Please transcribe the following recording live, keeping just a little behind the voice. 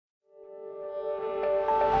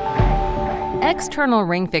External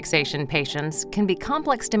ring fixation patients can be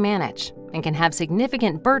complex to manage and can have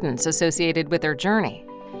significant burdens associated with their journey.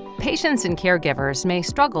 Patients and caregivers may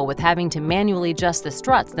struggle with having to manually adjust the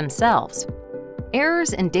struts themselves.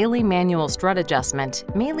 Errors in daily manual strut adjustment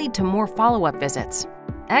may lead to more follow-up visits,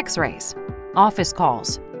 X-rays, office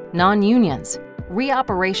calls, non-unions,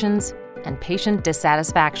 reoperations, and patient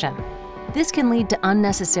dissatisfaction. This can lead to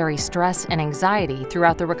unnecessary stress and anxiety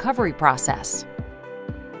throughout the recovery process.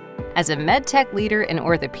 As a medtech leader in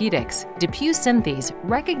orthopedics, DePuy Synthes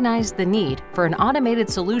recognized the need for an automated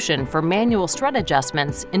solution for manual strut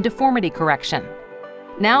adjustments and deformity correction.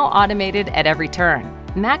 Now automated at every turn,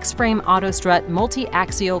 Maxframe Autostrut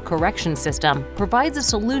multi-axial correction system provides a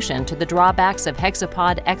solution to the drawbacks of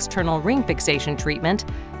hexapod external ring fixation treatment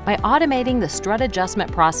by automating the strut adjustment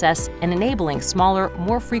process and enabling smaller,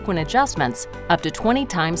 more frequent adjustments up to 20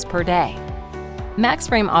 times per day.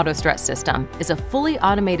 Maxframe Autostrut system is a fully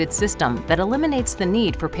automated system that eliminates the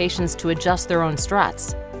need for patients to adjust their own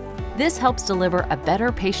struts. This helps deliver a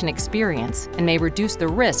better patient experience and may reduce the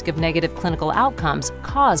risk of negative clinical outcomes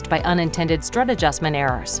caused by unintended strut adjustment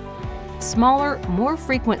errors. Smaller, more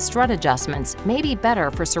frequent strut adjustments may be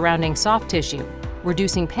better for surrounding soft tissue,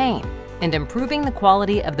 reducing pain, and improving the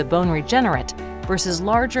quality of the bone regenerate versus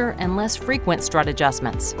larger and less frequent strut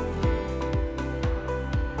adjustments.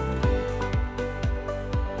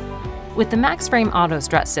 With the Maxframe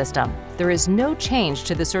Autostrut system, there is no change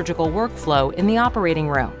to the surgical workflow in the operating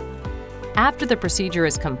room. After the procedure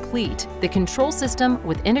is complete, the control system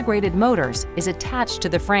with integrated motors is attached to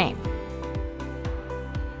the frame.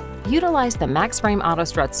 Utilize the Maxframe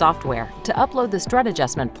Autostrut software to upload the strut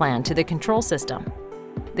adjustment plan to the control system.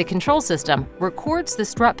 The control system records the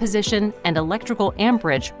strut position and electrical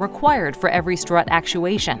amperage required for every strut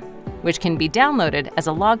actuation, which can be downloaded as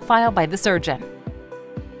a log file by the surgeon.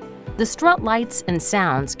 The strut lights and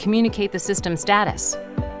sounds communicate the system status.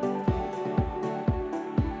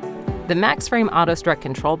 The Maxframe Autostrut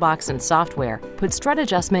control box and software put strut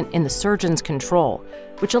adjustment in the surgeon's control,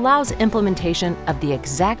 which allows implementation of the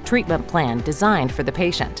exact treatment plan designed for the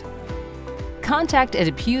patient. Contact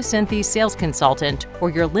a DePuy Synthes sales consultant or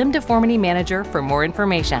your limb deformity manager for more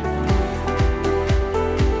information.